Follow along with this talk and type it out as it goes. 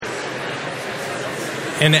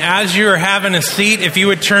And as you're having a seat, if you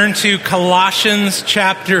would turn to Colossians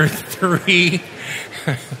chapter 3.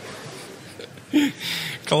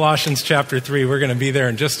 Colossians chapter 3. We're going to be there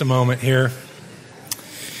in just a moment here.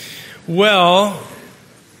 Well,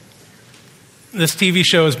 this TV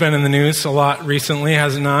show has been in the news a lot recently,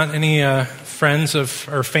 has it not? Any fans of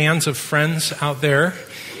Friends out there?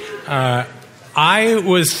 I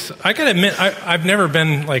gotta admit, I've never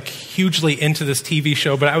been like hugely into this TV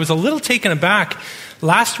show, but I was a little taken aback.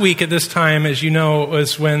 Last week at this time, as you know,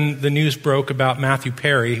 was when the news broke about Matthew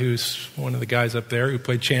Perry, who's one of the guys up there who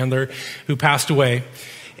played Chandler, who passed away.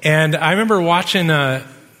 And I remember watching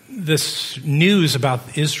this news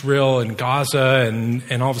about Israel and Gaza,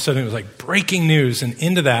 and all of a sudden it was like breaking news. And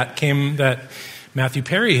into that came that Matthew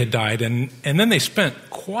Perry had died. And then they spent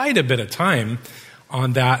quite a bit of time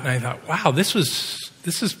on that. And I thought, wow, this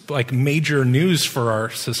is like major news for our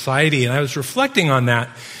society. And I was reflecting on that,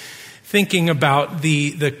 thinking about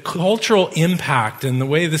the cultural impact and the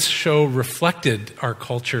way this show reflected our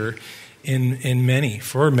culture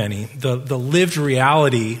for many, the lived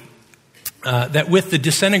reality that with the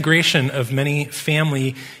disintegration of many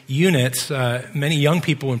family units, many young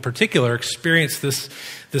people in particular experience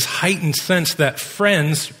this heightened sense that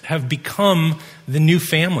friends have become the new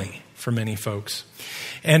family for many folks.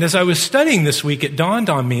 And as I was studying this week, it dawned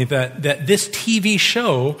on me that this TV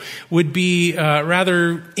show would be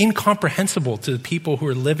rather incomprehensible to the people who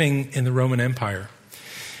are living in the Roman Empire.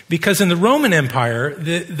 Because in the Roman Empire,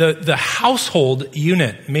 the household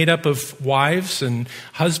unit made up of wives and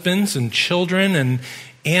husbands and children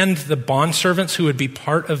and the bondservants who would be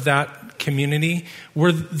part of that community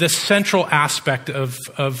were the central aspect of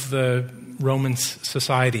the Roman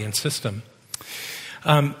society and system.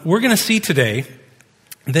 We're going to see today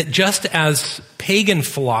that just as pagan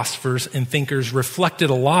philosophers and thinkers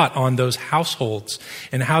reflected a lot on those households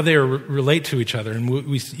and how they relate to each other, and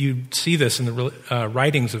you see this in the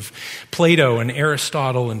writings of Plato and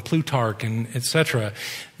Aristotle and Plutarch and etc.,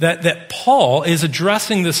 that Paul is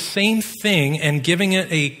addressing the same thing and giving it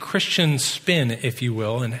a Christian spin, if you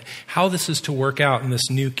will, and how this is to work out in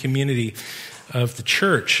this new community of the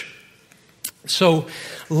church. So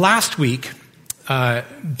last week,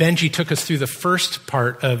 Benji took us through the first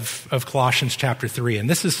part of Colossians chapter 3. And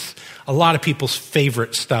this is a lot of people's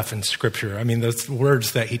favorite stuff in Scripture. I mean, those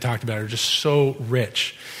words that he talked about are just so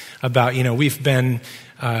rich about, we've been,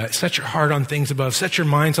 set your heart on things above, set your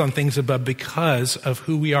minds on things above because of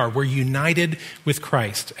who we are. We're united with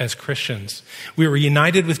Christ as Christians. We were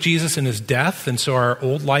united with Jesus in his death, and so our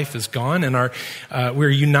old life is gone. And we're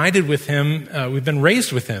united with him. We've been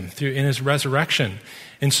raised with him in his resurrection.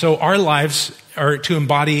 And so our lives are to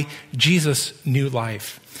embody Jesus' new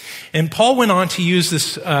life. And Paul went on to use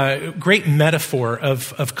this great metaphor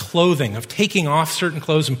of clothing, of taking off certain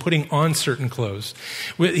clothes and putting on certain clothes.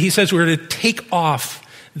 He says we're to take off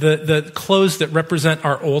the clothes that represent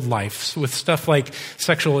our old lives with stuff like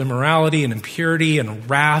sexual immorality and impurity and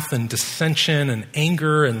wrath and dissension and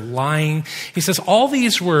anger and lying. He says all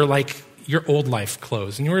these were like your old life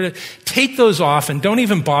clothes. And you were to take those off and don't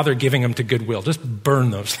even bother giving them to Goodwill. Just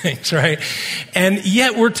burn those things, right? And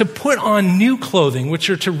yet we're to put on new clothing,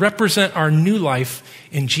 which are to represent our new life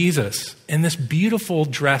in Jesus. And this beautiful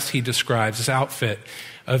dress he describes, this outfit,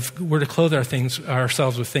 we're to clothe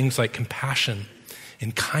ourselves with things like compassion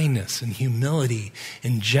and kindness and humility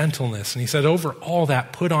and gentleness. And he said, over all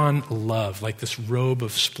that, put on love, like this robe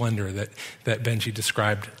of splendor that Benji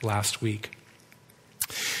described last week.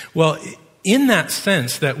 Well, in that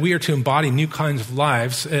sense that we are to embody new kinds of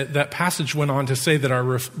lives, that passage went on to say that our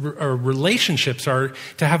relationships are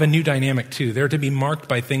to have a new dynamic too. They're to be marked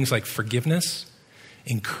by things like forgiveness,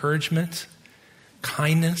 encouragement,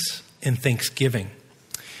 kindness, and thanksgiving.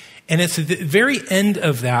 And it's at the very end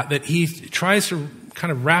of that he tries to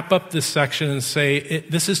kind of wrap up this section and say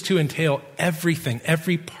this is to entail everything,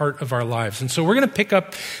 every part of our lives. And so we're going to pick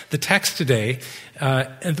up the text today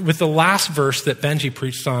with the last verse that Benji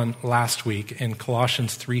preached on last week in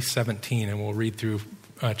Colossians 3:17, and we'll read through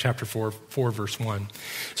chapter 4 verse 1.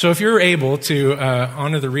 So if you're able to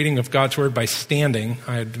honor the reading of God's word by standing,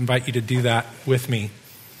 I'd invite you to do that with me.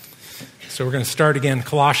 So we're going to start again,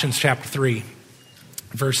 Colossians chapter 3,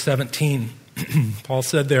 verse 17. Paul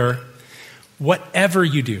said there, whatever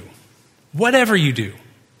you do,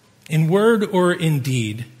 in word or in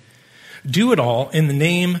deed, do it all in the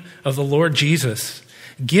name of the Lord Jesus,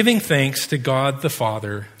 giving thanks to God the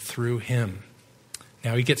Father through him.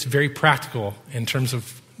 Now he gets very practical in terms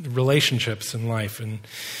of relationships in life. And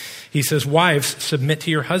he says, wives, submit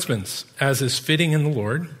to your husbands, as is fitting in the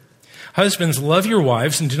Lord. Husbands, love your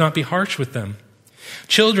wives and do not be harsh with them.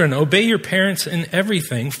 Children, obey your parents in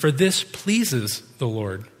everything, for this pleases the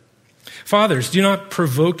Lord. Fathers, do not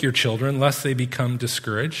provoke your children, lest they become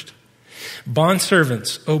discouraged.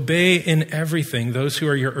 Bondservants, obey in everything those who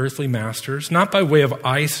are your earthly masters, not by way of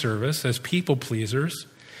eye service as people pleasers,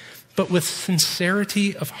 but with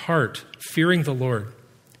sincerity of heart, fearing the Lord.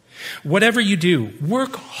 Whatever you do,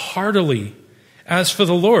 work heartily as for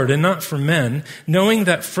the Lord and not for men, knowing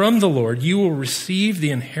that from the Lord you will receive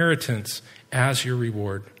the inheritance as your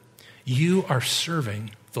reward. You are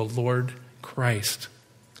serving the Lord Christ.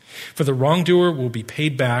 For the wrongdoer will be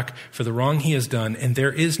paid back for the wrong he has done, and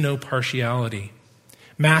there is no partiality.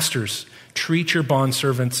 Masters, treat your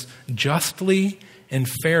bondservants justly and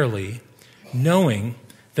fairly, knowing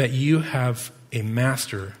that you have a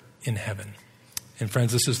master in heaven. And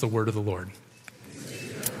friends, this is the word of the Lord.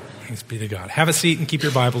 Thanks be to God. Have a seat and keep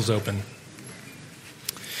your Bibles open.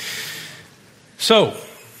 So,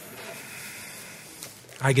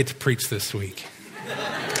 I get to preach this week.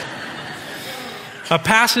 A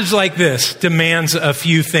passage like this demands a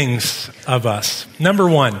few things of us. Number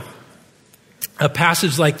one, a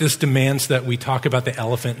passage like this demands that we talk about the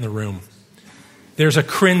elephant in the room. There's a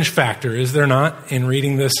cringe factor, is there not, in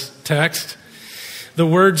reading this text? The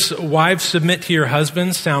words, wives submit to your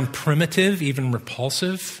husbands, sound primitive, even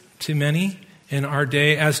repulsive to many in our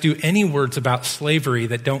day, as do any words about slavery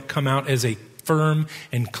that don't come out as a firm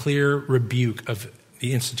and clear rebuke of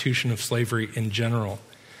the institution of slavery in general.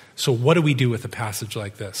 So what do we do with a passage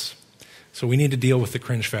like this? So we need to deal with the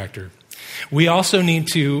cringe factor. We also need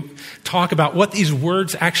to talk about what these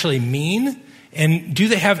words actually mean, and do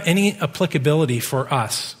they have any applicability for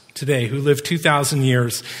us today who live 2,000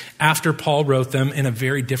 years after Paul wrote them in a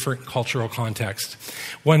very different cultural context.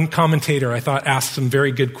 One commentator, I thought, asked some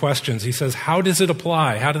very good questions. He says, how does it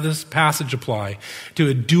apply? How does this passage apply to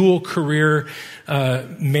a dual career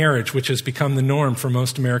marriage, which has become the norm for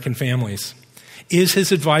most American families? Is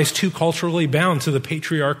his advice too culturally bound to the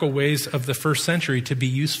patriarchal ways of the first century to be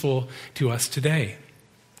useful to us today?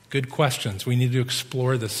 Good questions. We need to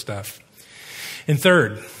explore this stuff. And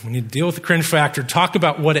third, we need to deal with the cringe factor, talk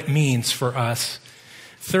about what it means for us.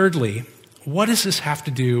 Thirdly, what does this have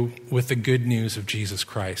to do with the good news of Jesus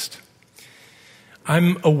Christ?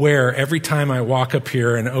 I'm aware every time I walk up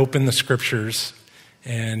here and open the scriptures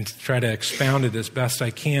and try to expound it as best I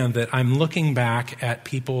can that I'm looking back at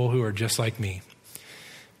people who are just like me.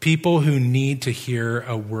 People who need to hear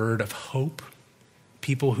a word of hope.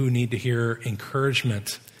 People who need to hear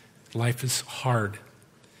encouragement. Life is hard.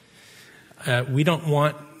 We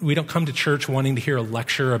don't come to church wanting to hear a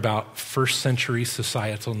lecture about first century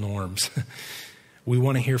societal norms. We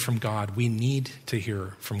want to hear from God. We need to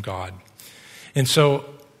hear from God. And so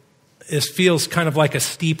this feels kind of like a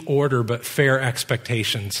steep order, but fair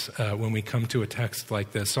expectations when we come to a text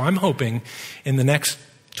like this. So I'm hoping in the next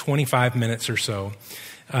 25 minutes or so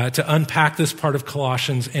to unpack this part of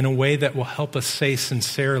Colossians in a way that will help us say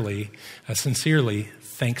sincerely,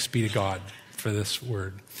 thanks be to God for this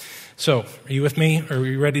word. So, are you with me? Are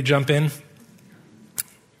we ready to jump in?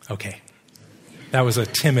 Okay. That was a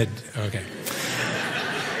timid, okay.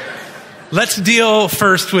 Let's deal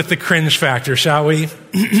first with the cringe factor, shall we?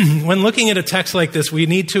 When looking at a text like this, we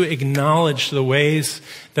need to acknowledge the ways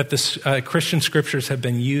that the Christian scriptures have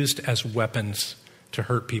been used as weapons to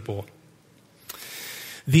hurt people.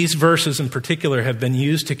 These verses in particular have been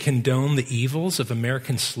used to condone the evils of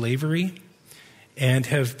American slavery and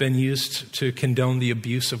have been used to condone the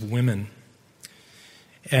abuse of women.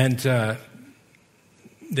 And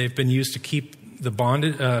they've been used to keep the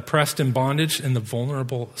oppressed in bondage and the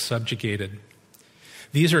vulnerable subjugated.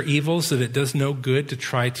 These are evils that it does no good to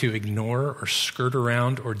try to ignore or skirt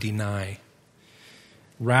around or deny.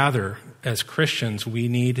 Rather, as Christians, we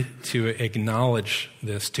need to acknowledge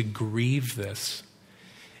this, to grieve this,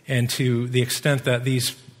 and to the extent that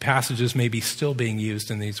these passages may be still being used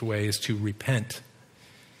in these ways, to repent.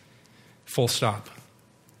 Full stop.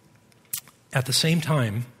 At the same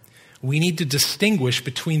time, we need to distinguish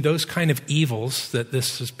between those kind of evils that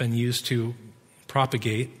this has been used to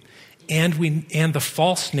propagate and the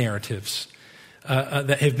false narratives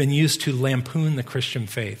that have been used to lampoon the Christian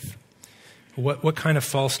faith. What kind of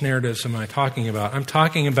false narratives am I talking about? I'm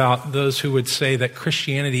talking about those who would say that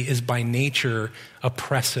Christianity is by nature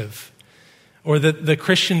oppressive, or that the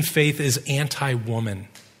Christian faith is anti-woman.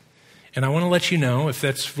 And I want to let you know, if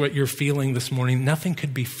that's what you're feeling this morning, nothing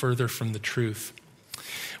could be further from the truth.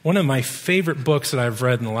 One of my favorite books that I've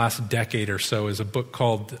read in the last decade or so is a book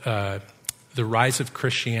called The Rise of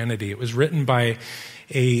Christianity. It was written by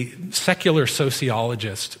a secular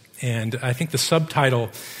sociologist, and I think the subtitle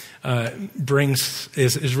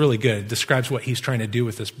is really good. It describes what he's trying to do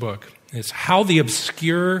with this book. It's how the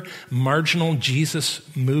obscure, marginal Jesus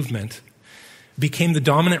movement became the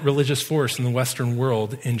dominant religious force in the Western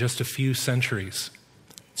world in just a few centuries.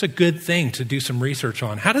 It's a good thing to do some research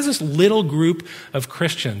on. How does this little group of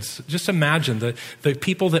Christians, just imagine the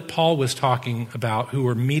people that Paul was talking about who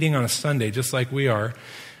were meeting on a Sunday just like we are,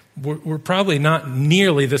 were probably not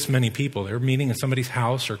nearly this many people. They were meeting in somebody's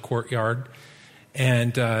house or courtyard.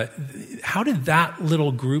 And how did that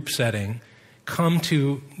little group setting come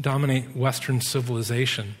to dominate Western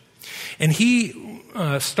civilization? And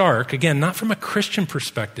Stark, again, not from a Christian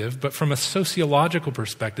perspective, but from a sociological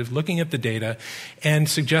perspective, looking at the data, and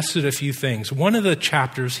suggested a few things. One of the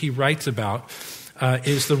chapters he writes about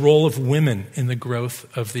is the role of women in the growth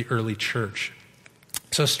of the early church.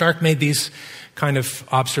 So Stark made these kind of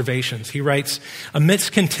observations. He writes,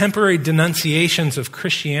 amidst contemporary denunciations of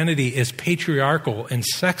Christianity as patriarchal and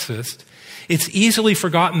sexist, it's easily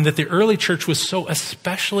forgotten that the early church was so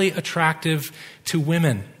especially attractive to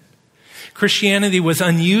women. Christianity was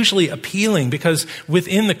unusually appealing because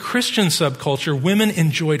within the Christian subculture, women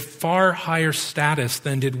enjoyed far higher status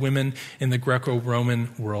than did women in the Greco-Roman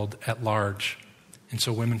world at large. And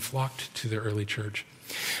so women flocked to the early church.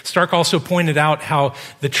 Stark also pointed out how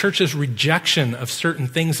the church's rejection of certain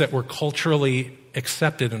things that were culturally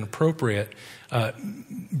accepted and appropriate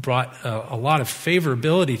brought a lot of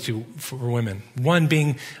favorability for women. One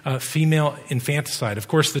being female infanticide. Of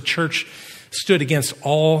course, the church stood against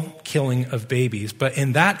all killing of babies, but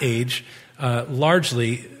in that age,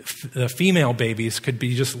 largely the female babies could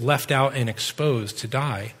be just left out and exposed to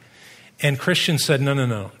die. And Christians said,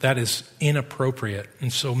 no, that is inappropriate.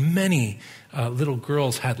 And so many little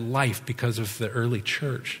girls had life because of the early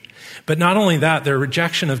church. But not only that, their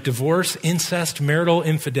rejection of divorce, incest, marital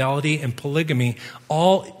infidelity, and polygamy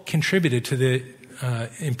all contributed to the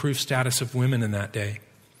improved status of women in that day.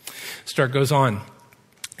 Stark goes on.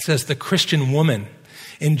 It says the Christian woman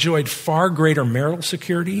enjoyed far greater marital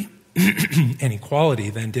security and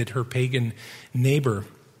equality than did her pagan neighbor.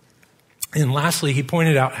 And lastly, he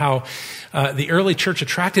pointed out how the early church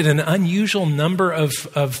attracted an unusual number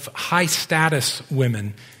of high-status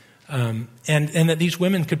women, and that these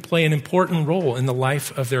women could play an important role in the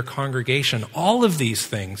life of their congregation. All of these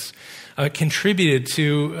things contributed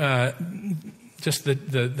to just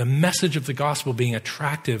the message of the gospel being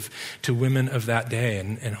attractive to women of that day.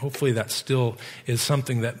 And hopefully that still is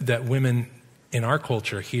something that women in our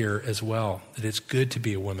culture hear as well, that it's good to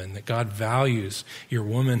be a woman, that God values your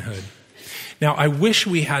womanhood. Now, I wish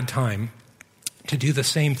we had time to do the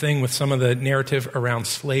same thing with some of the narrative around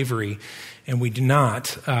slavery, and we do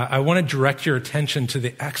not. I want to direct your attention to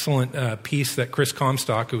the excellent piece that Chris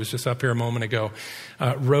Comstock, who was just up here a moment ago,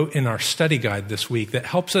 wrote in our study guide this week that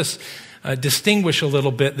helps us distinguish a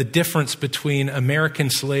little bit the difference between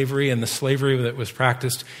American slavery and the slavery that was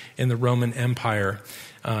practiced in the Roman Empire.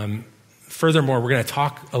 Furthermore, we're going to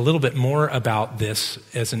talk a little bit more about this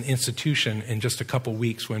as an institution in just a couple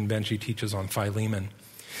weeks when Benji teaches on Philemon.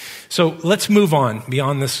 So let's move on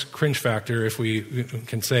beyond this cringe factor, if we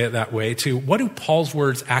can say it that way, to what do Paul's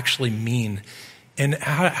words actually mean, and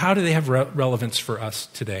how do they have relevance for us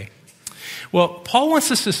today? Well, Paul wants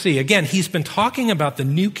us to see, again, he's been talking about the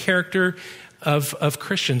new character of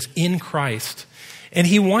Christians in Christ. And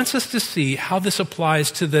he wants us to see how this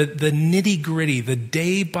applies to the nitty-gritty, the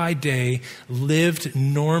day-by-day lived,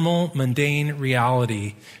 normal, mundane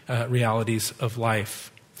realities of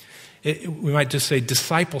life. We might just say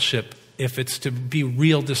discipleship, if it's to be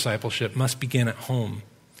real discipleship, must begin at home.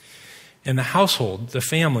 And the household, the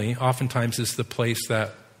family, oftentimes is the place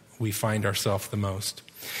that we find ourselves the most.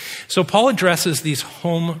 So Paul addresses these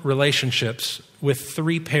home relationships with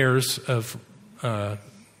three pairs of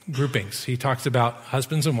groupings. He talks about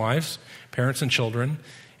husbands and wives, parents and children,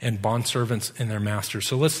 and bondservants and their masters.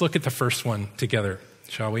 So let's look at the first one together,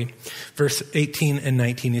 shall we? Verse 18 and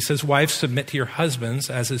 19, he says, wives, submit to your husbands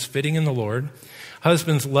as is fitting in the Lord.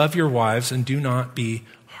 Husbands, love your wives and do not be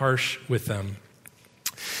harsh with them.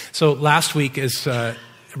 So last week is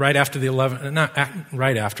right after the 11, not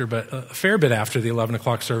right after, but a fair bit after the 11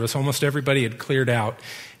 o'clock service, almost everybody had cleared out.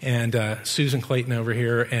 And Susan Clayton over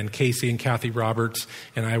here and Casey and Kathy Roberts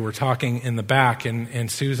and I were talking in the back, and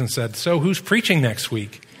Susan said, so who's preaching next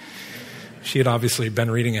week? She had obviously been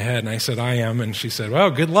reading ahead, and I said, I am. And she said, well,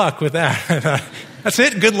 good luck with that. That's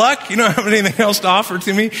it? Good luck? You don't have anything else to offer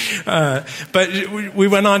to me? But we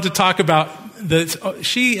went on to talk about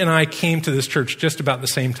she and I came to this church just about the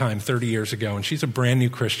same time, 30 years ago, and she's a brand new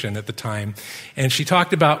Christian at the time. And she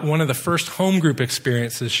talked about one of the first home group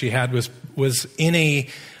experiences she had was in a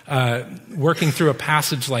working through a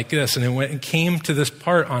passage like this, and it came to this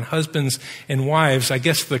part on husbands and wives. I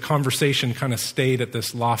guess the conversation kind of stayed at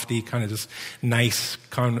this lofty, kind of this nice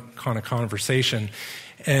kind of conversation.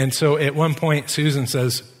 And so at one point, Susan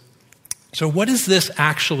says, "So what does this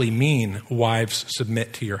actually mean, wives,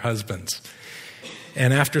 submit to your husbands?"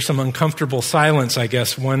 And after some uncomfortable silence, I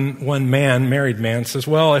guess, one man, married man, says,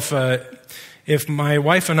 "Well, if my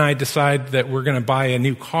wife and I decide that we're going to buy a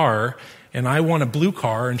new car, and I want a blue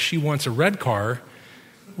car and she wants a red car,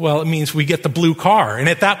 well, it means we get the blue car." And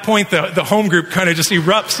at that point, the home group kind of just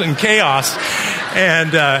erupts in chaos.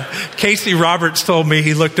 And Casey Roberts told me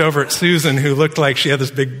he looked over at Susan, who looked like she had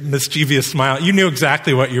this big mischievous smile. You knew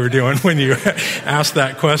exactly what you were doing when you asked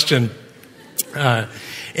that question.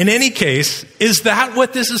 In any case, is that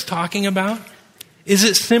what this is talking about? Is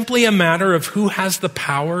it simply a matter of who has the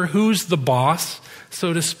power, who's the boss,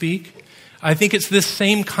 so to speak? I think it's this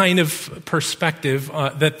same kind of perspective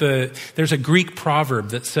that there's a Greek proverb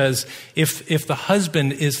that says, if the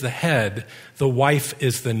husband is the head, the wife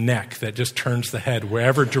is the neck that just turns the head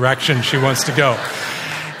wherever direction she wants to go.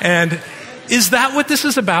 And is that what this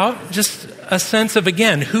is about? Just a sense of,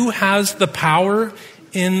 again, who has the power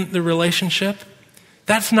in the relationship?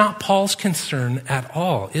 That's not Paul's concern at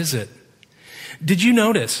all, is it? Did you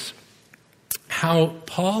notice how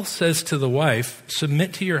Paul says to the wife,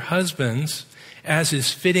 submit to your husbands as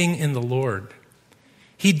is fitting in the Lord?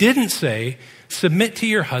 He didn't say, submit to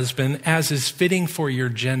your husband as is fitting for your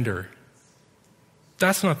gender.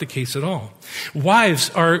 That's not the case at all. Wives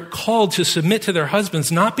are called to submit to their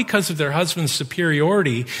husbands, not because of their husband's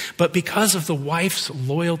superiority, but because of the wife's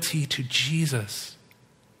loyalty to Jesus.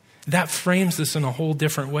 That frames this in a whole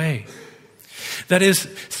different way. That is,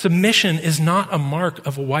 submission is not a mark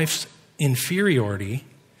of a wife's inferiority,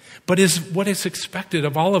 but is what is expected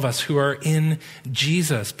of all of us who are in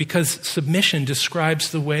Jesus, because submission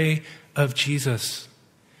describes the way of Jesus.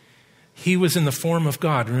 He was in the form of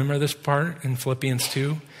God. Remember this part in Philippians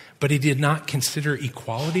 2? But he did not consider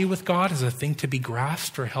equality with God as a thing to be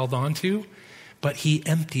grasped or held onto, but he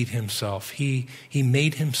emptied himself. He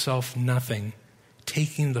made himself nothing,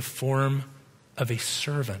 taking the form of a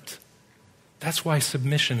servant. That's why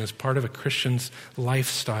submission is part of a Christian's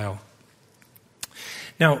lifestyle.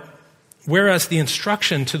 Now, whereas the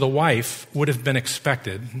instruction to the wife would have been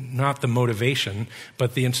expected, not the motivation,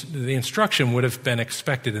 but the instruction would have been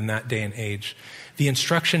expected in that day and age, the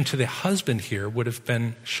instruction to the husband here would have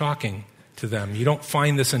been shocking to them. You don't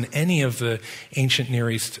find this in any of the ancient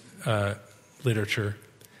Near East literature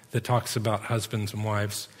that talks about husbands and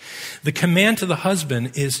wives. The command to the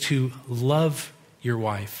husband is to love your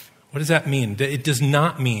wife. What does that mean? It does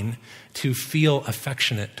not mean to feel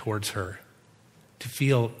affectionate towards her, to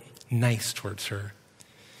feel nice towards her.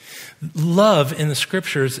 Love in the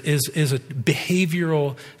scriptures is a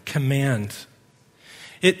behavioral command.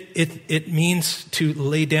 It means to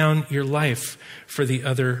lay down your life for the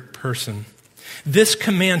other person. This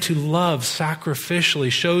command to love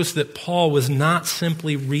sacrificially shows that Paul was not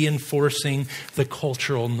simply reinforcing the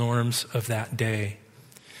cultural norms of that day.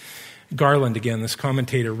 Garland, again, this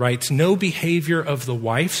commentator, writes, no behavior of the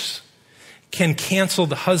wife's can cancel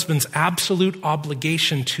the husband's absolute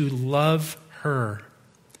obligation to love her.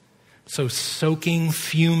 So soaking,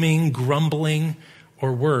 fuming, grumbling,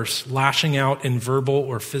 or worse, lashing out in verbal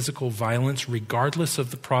or physical violence, regardless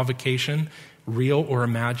of the provocation, real or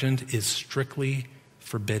imagined, is strictly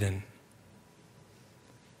forbidden.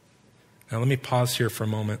 Now let me pause here for a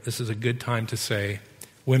moment. This is a good time to say,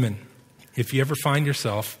 women, if you ever find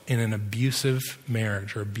yourself in an abusive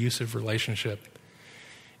marriage or abusive relationship,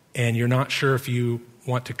 and you're not sure if you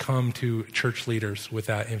want to come to church leaders with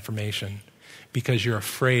that information because you're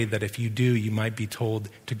afraid that if you do, you might be told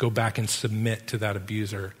to go back and submit to that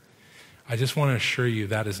abuser, I just want to assure you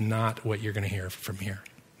that is not what you're going to hear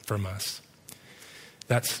from us.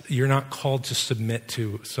 You're not called to submit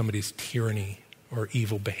to somebody's tyranny or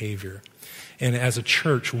evil behavior. And as a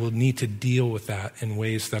church, we'll need to deal with that in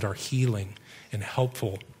ways that are healing and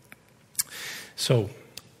helpful. So,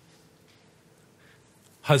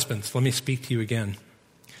 husbands, let me speak to you again.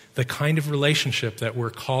 The kind of relationship that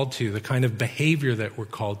we're called to, the kind of behavior that we're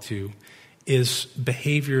called to, is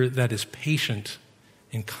behavior that is patient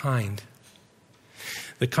and kind.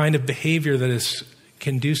 The kind of behavior that is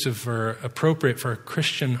conducive or appropriate for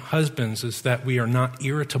Christian husbands is that we are not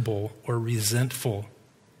irritable or resentful.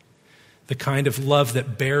 The kind of love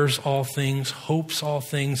that bears all things, hopes all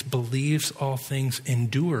things, believes all things,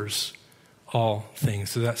 endures all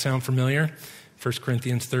things. Does that sound familiar? 1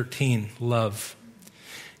 Corinthians 13, love.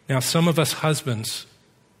 Now, some of us husbands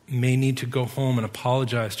may need to go home and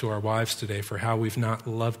apologize to our wives today for how we've not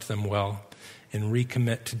loved them well and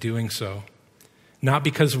recommit to doing so. Not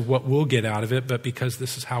because of what we'll get out of it, but because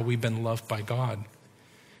this is how we've been loved by God.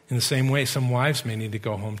 In the same way, some wives may need to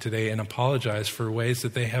go home today and apologize for ways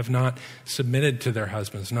that they have not submitted to their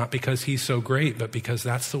husbands, not because he's so great, but because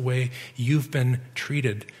that's the way you've been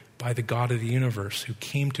treated by the God of the universe who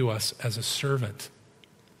came to us as a servant.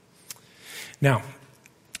 Now,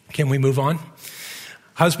 can we move on?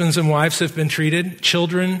 Husbands and wives have been treated.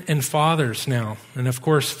 Children and fathers now. And of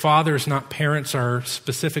course, fathers, not parents, are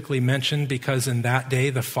specifically mentioned because in that day,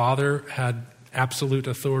 the father had absolute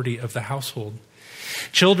authority of the household.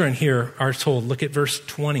 Children here are told, look at verse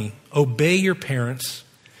 20, obey your parents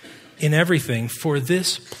in everything, for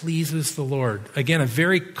this pleases the Lord. Again, a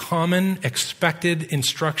very common, expected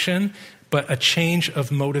instruction, but a change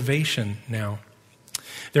of motivation now.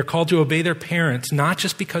 They're called to obey their parents, not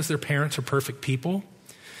just because their parents are perfect people,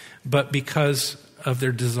 but because of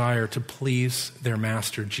their desire to please their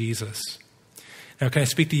master, Jesus. Now, can I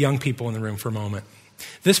speak to young people in the room for a moment?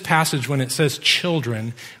 This passage, when it says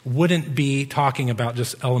children, wouldn't be talking about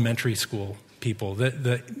just elementary school people.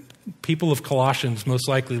 The people of Colossians most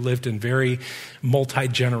likely lived in very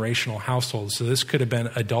multi-generational households, so this could have been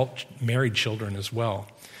adult married children as well.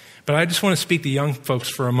 But I just want to speak to young folks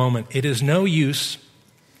for a moment. It is no use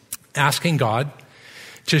asking God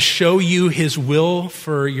to show you his will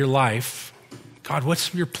for your life. God,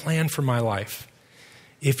 what's your plan for my life?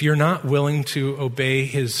 If you're not willing to obey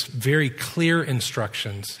his very clear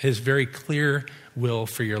instructions, his very clear will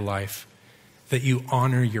for your life, that you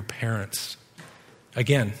honor your parents.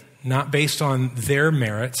 Again, not based on their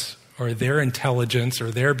merits or their intelligence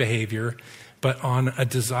or their behavior, but on a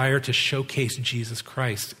desire to showcase Jesus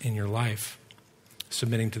Christ in your life,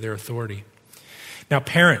 submitting to their authority. Now,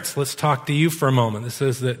 parents, let's talk to you for a moment. This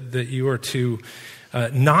says that you are to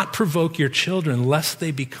not provoke your children lest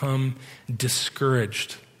they become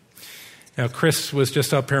discouraged. Now, Chris was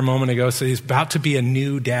just up here a moment ago, so he's about to be a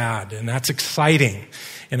new dad, and that's exciting.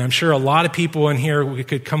 And I'm sure a lot of people in here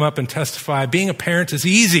could come up and testify, being a parent is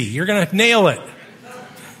easy. You're going to nail it.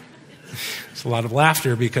 There's a lot of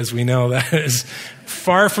laughter because we know that is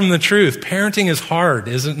far from the truth. Parenting is hard,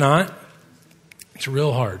 is it not? It's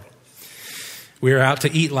real hard. We were out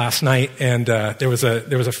to eat last night, and there was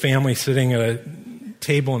a family sitting at a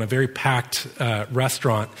table in a very packed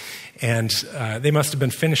restaurant, and they must have been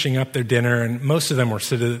finishing up their dinner, and most of them were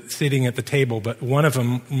sitting at the table, but one of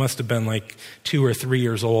them must have been like 2 or 3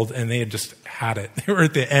 years old, and they had just had it. They were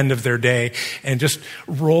at the end of their day and just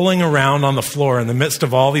rolling around on the floor in the midst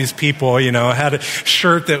of all these people, had a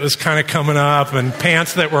shirt that was kind of coming up and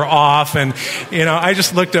pants that were off. And, I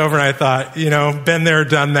just looked over and I thought, been there,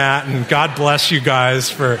 done that. And God bless you guys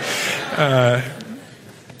for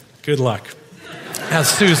good luck, as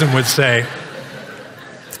Susan would say.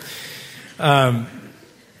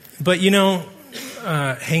 But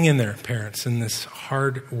hang in there, parents, in this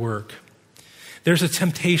hard work. There's a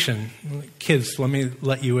temptation. Kids, let me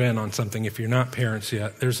let you in on something if you're not parents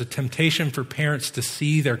yet. There's a temptation for parents to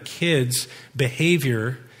see their kids'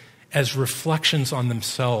 behavior as reflections on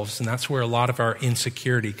themselves, and that's where a lot of our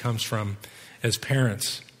insecurity comes from as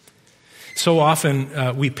parents. So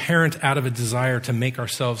often we parent out of a desire to make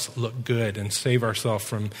ourselves look good and save ourselves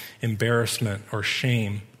from embarrassment or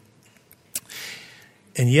shame.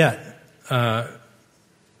 And yet,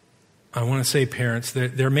 I want to say, parents,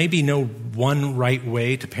 there may be no one right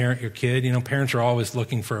way to parent your kid. Parents are always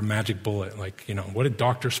looking for a magic bullet, like, what did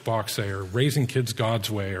Dr. Spock say, or raising kids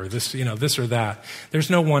God's way, or this, this or that. There's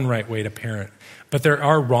no one right way to parent, but there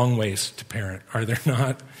are wrong ways to parent, are there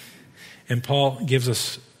not? And Paul gives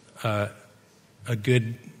us a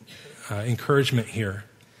good encouragement here,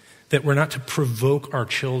 that we're not to provoke our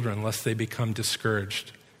children lest they become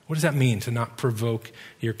discouraged. What does that mean, to not provoke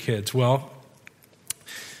your kids? Well,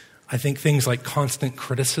 I think things like constant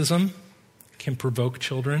criticism can provoke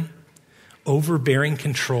children. Overbearing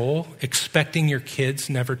control, expecting your kids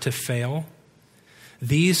never to fail.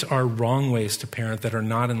 These are wrong ways to parent that are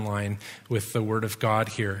not in line with the Word of God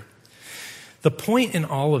here. The point in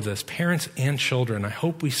all of this, parents and children, I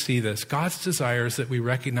hope we see this. God's desire is that we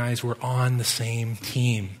recognize we're on the same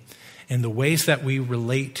team. And the ways that we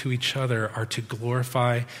relate to each other are to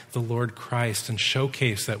glorify the Lord Christ and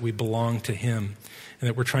showcase that we belong to him and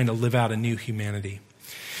that we're trying to live out a new humanity.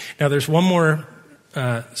 Now, there's one more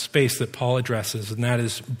space that Paul addresses, and that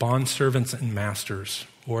is bondservants and masters,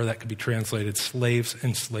 or that could be translated slaves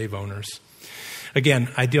and slave owners. Again,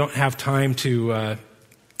 I don't have time to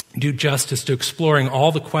do justice to exploring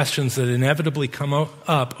all the questions that inevitably come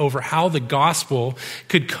up over how the gospel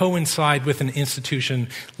could coincide with an institution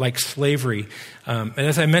like slavery. And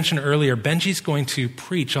as I mentioned earlier, Benji's going to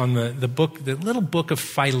preach on the little book of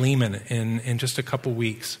Philemon in just a couple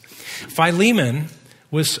weeks. Philemon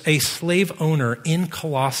was a slave owner in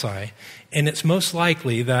Colossae, and it's most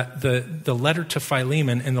likely that the letter to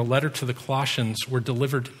Philemon and the letter to the Colossians were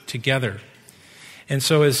delivered together. And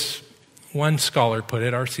so as one scholar put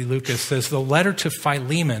it, R.C. Lucas says, the letter to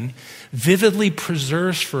Philemon vividly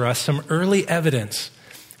preserves for us some early evidence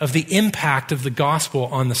of the impact of the gospel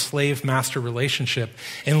on the slave-master relationship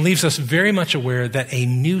and leaves us very much aware that a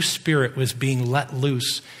new spirit was being let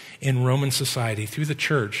loose in Roman society through the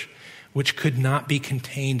church, which could not be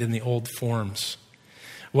contained in the old forms.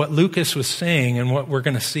 What Lucas was saying, and what we're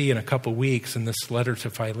going to see in a couple weeks in this letter to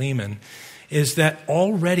Philemon, is that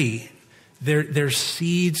already there's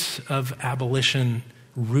seeds of abolition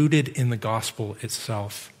rooted in the gospel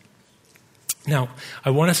itself. Now, I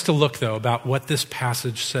want us to look, though, about what this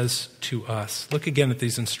passage says to us. Look again at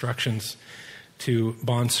these instructions to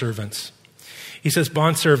bondservants. He says,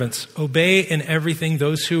 bondservants, obey in everything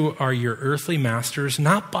those who are your earthly masters,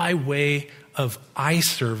 not by way of eye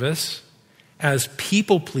service as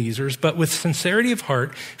people pleasers, but with sincerity of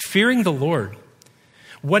heart, fearing the Lord.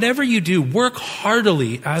 Whatever you do, work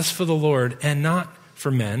heartily as for the Lord and not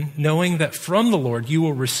for men, knowing that from the Lord you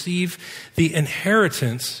will receive the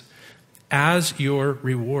inheritance as your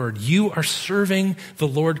reward. You are serving the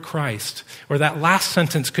Lord Christ. Or that last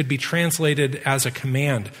sentence could be translated as a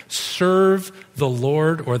command. Serve the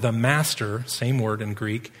Lord or the Master, same word in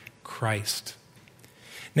Greek, Christ.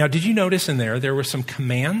 Now, did you notice in there were some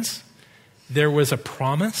commands, there was a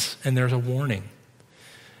promise, and there's a warning.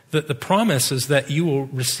 The promise is that you will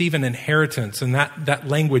receive an inheritance, and that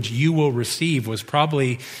language, you will receive, was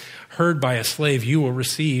probably heard by a slave. You will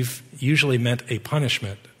receive usually meant a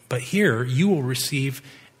punishment. But here, you will receive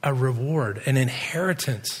a reward, an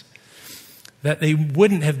inheritance that they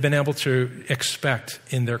wouldn't have been able to expect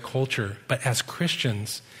in their culture. But as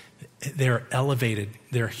Christians, they're elevated.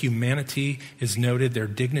 Their humanity is noted, their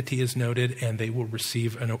dignity is noted, and they will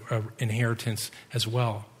receive an inheritance as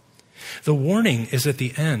well. The warning is at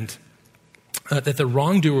the end that the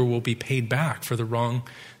wrongdoer will be paid back for the wrong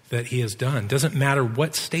that he has done. Doesn't matter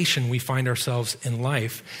what station we find ourselves in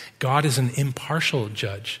life, God is an impartial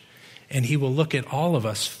judge, and he will look at all of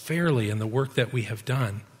us fairly in the work that we have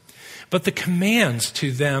done. But the commands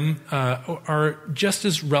to them are just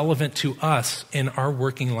as relevant to us in our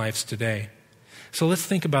working lives today. So let's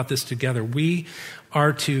think about this together. We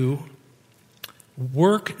are to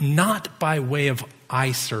work not by way of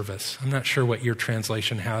eye service. I'm not sure what your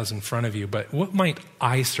translation has in front of you, but what might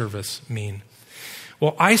eye service mean?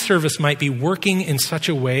 Well, eye service might be working in such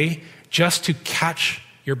a way just to catch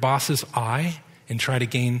your boss's eye and try to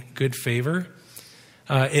gain good favor.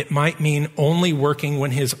 It might mean only working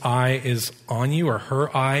when his eye is on you or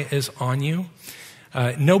her eye is on you.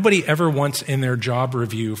 Nobody ever wants in their job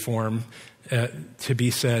review form to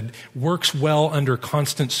be said, works well under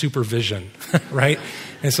constant supervision, right?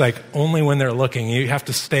 It's like only when they're looking, you have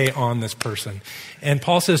to stay on this person. And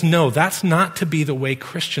Paul says, no, that's not to be the way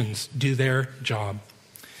Christians do their job.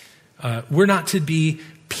 We're not to be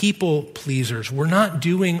people pleasers. We're not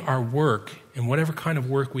doing our work, and whatever kind of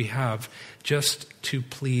work we have, just to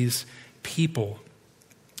please people.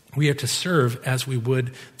 We are to serve as we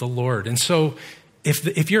would the Lord. And so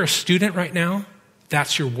if you're a student right now,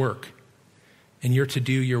 that's your work. And you're to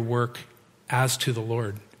do your work as to the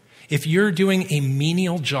Lord. If you're doing a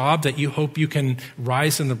menial job that you hope you can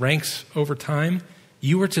rise in the ranks over time,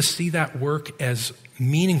 you are to see that work as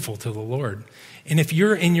meaningful to the Lord. And if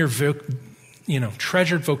you're in your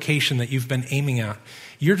treasured vocation that you've been aiming at,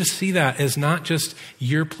 you're to see that as not just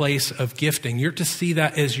your place of gifting. You're to see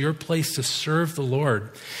that as your place to serve the Lord.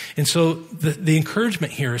 And so the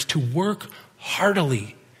encouragement here is to work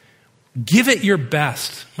heartily. Give it your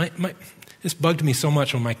best. This bugged me so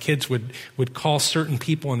much when my kids would call certain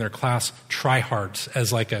people in their class tryhards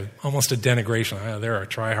as like almost a denigration. Oh, they're a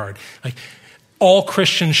tryhard. Like all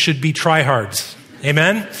Christians should be tryhards.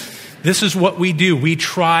 Amen? This is what we do. We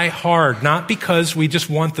try hard, not because we just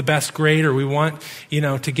want the best grade or we want,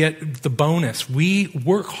 to get the bonus. We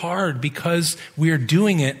work hard because we are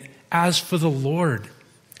doing it as for the Lord.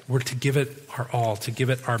 We're to give it our all, to give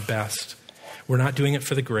it our best. We're not doing it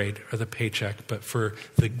for the grade or the paycheck, but for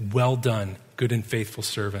the well done, good and faithful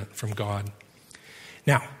servant from God.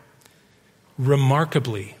 Now,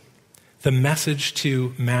 remarkably, the message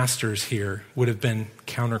to masters here would have been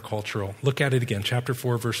countercultural. Look at it again, chapter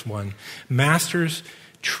 4, verse 1. Masters,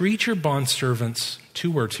 treat your bondservants,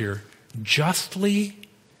 2 words here, justly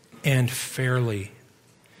and fairly.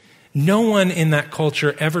 No one in that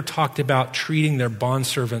culture ever talked about treating their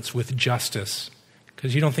bondservants with justice,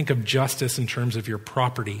 because you don't think of justice in terms of your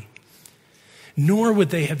property. Nor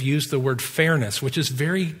would they have used the word fairness, which is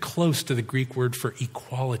very close to the Greek word for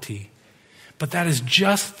equality. But that is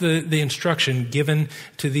just the instruction given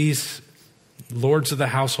to these lords of the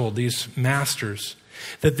household, these masters,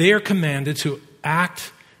 that they are commanded to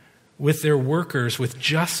act with their workers with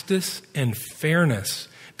justice and fairness,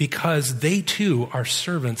 because they too are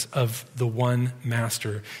servants of the one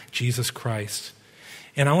master, Jesus Christ.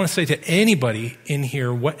 And I want to say to anybody in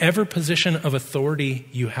here, whatever position of authority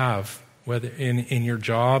you have, whether in your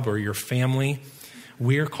job or your family,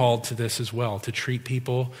 we are called to this as well, to treat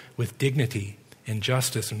people with dignity and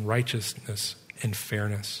justice and righteousness and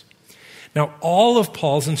fairness. Now, all of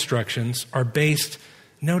Paul's instructions are based,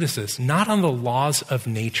 notice this, not on the laws of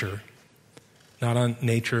nature, not on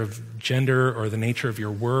nature of gender or the nature of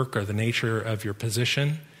your work or the nature of your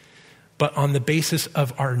position, but on the basis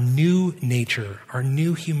of our new nature, our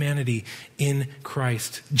new humanity in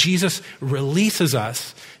Christ. Jesus releases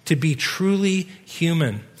us to be truly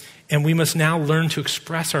human, and we must now learn to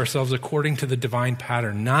express ourselves according to the divine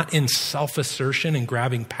pattern, not in self-assertion and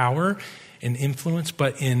grabbing power and influence,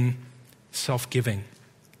 but in self-giving.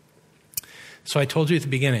 So I told you at the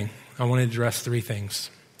beginning, I want to address three things.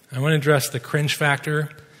 I want to address the cringe factor.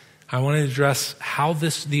 I want to address how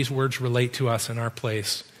these words relate to us in our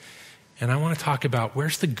place. And I want to talk about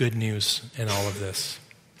where's the good news in all of this.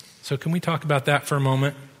 So can we talk about that for a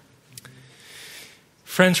moment?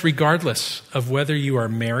 Friends, regardless of whether you are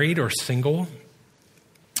married or single,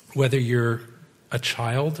 whether you're a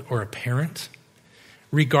child or a parent,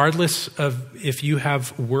 regardless of if you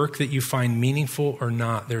have work that you find meaningful or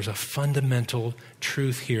not, there's a fundamental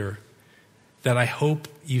truth here that I hope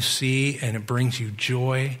you see, and it brings you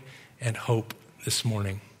joy and hope this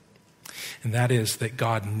morning. And that is that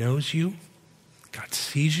God knows you, God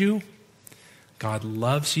sees you, God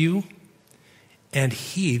loves you, and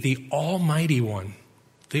He, the Almighty One,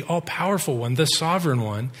 the all-powerful one, the sovereign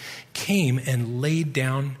one, came and laid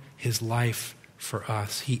down His life for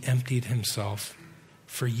us. He emptied Himself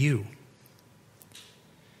for you.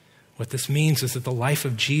 What this means is that the life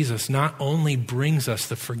of Jesus not only brings us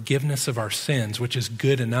the forgiveness of our sins, which is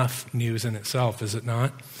good enough news in itself, is it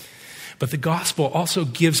not? But the gospel also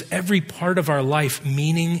gives every part of our life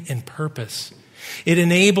meaning and purpose. It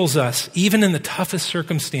enables us, even in the toughest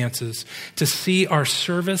circumstances, to see our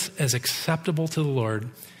service as acceptable to the Lord,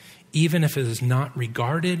 even if it is not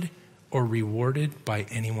regarded or rewarded by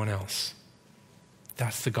anyone else.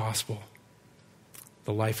 That's the gospel,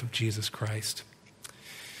 the life of Jesus Christ.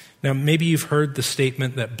 Now, maybe you've heard the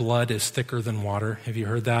statement that blood is thicker than water. Have you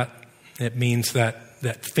heard that? It means that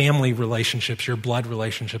family relationships, your blood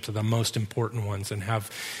relationships, are the most important ones and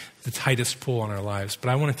have the tightest pull on our lives. But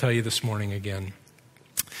I want to tell you this morning again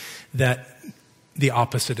that the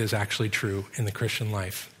opposite is actually true in the Christian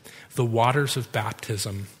life. The waters of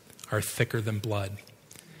baptism are thicker than blood.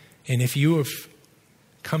 And if you have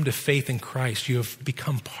come to faith in Christ, you have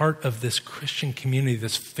become part of this Christian community,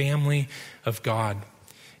 this family of God,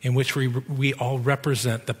 in which we all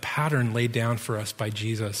represent the pattern laid down for us by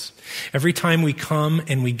Jesus. Every time we come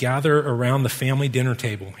and we gather around the family dinner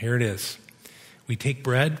table, here it is. We take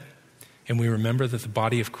bread and we remember that the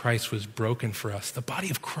body of Christ was broken for us. The body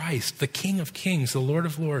of Christ, the King of Kings, the Lord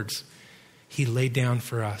of Lords, He laid down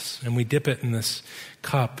for us. And we dip it in this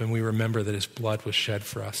cup and we remember that His blood was shed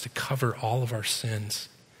for us to cover all of our sins.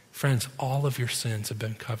 Friends, all of your sins have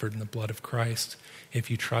been covered in the blood of Christ if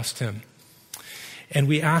you trust Him. And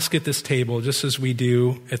we ask at this table, just as we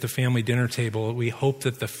do at the family dinner table, we hope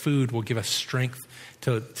that the food will give us strength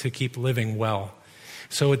to keep living well.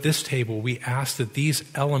 So at this table, we ask that these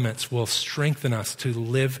elements will strengthen us to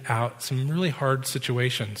live out some really hard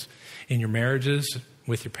situations in your marriages,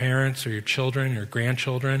 with your parents or your children, your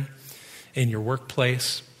grandchildren, in your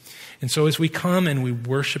workplace. And so as we come and we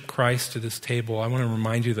worship Christ at this table, I want to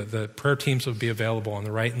remind you that the prayer teams will be available on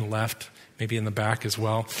the right and the left, maybe in the back as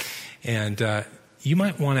well. And you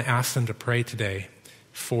might want to ask them to pray today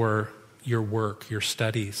for your work, your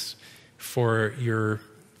studies, for your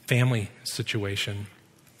family situation,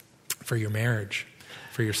 for your marriage,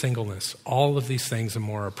 for your singleness. All of these things are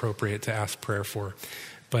more appropriate to ask prayer for.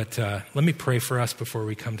 But let me pray for us before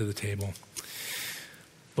we come to the table.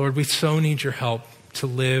 Lord, we so need your help to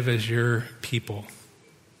live as your people,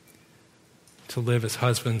 to live as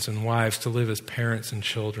husbands and wives, to live as parents and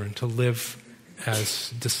children, to live as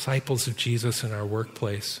disciples of Jesus in our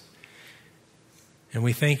workplace. And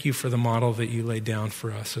we thank you for the model that you laid down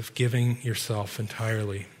for us of giving yourself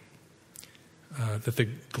entirely, that the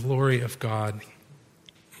glory of God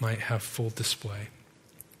might have full display.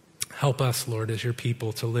 Help us, Lord, as your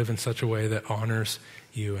people to live in such a way that honors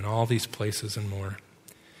you in all these places and more.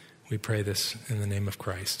 We pray this in the name of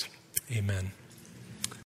Christ. Amen.